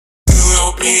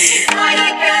Light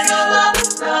a candle up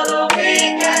so the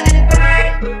wind can it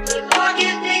burn. The clock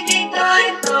is ticking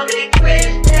time, so they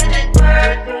quit and it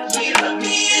burn. She looked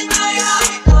me in my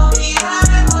eyes, told me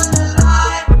I was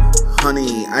alive.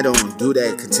 Honey, I don't do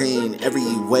that. Contain every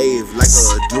wave like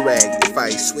a durag. If I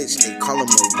switch, they call him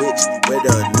a witch. Where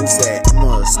the news at? I'm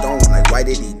a stone. Like, why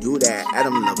did he do that?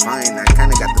 Adam Levine, I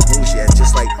kinda got the moves, yeah.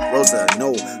 Just like Rosa,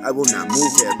 no, I will not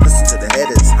move here. Listen to the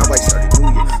headers, how I started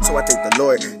New Year. So I thank the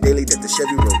Lord daily that the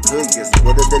Chevy road good. Just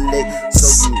what of the lake, so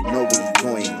you know we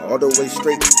going all the way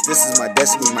straight. This is my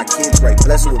destiny. My kids right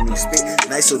blessed with me. Spit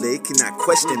nice so they cannot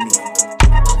question me.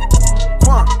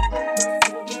 Come on.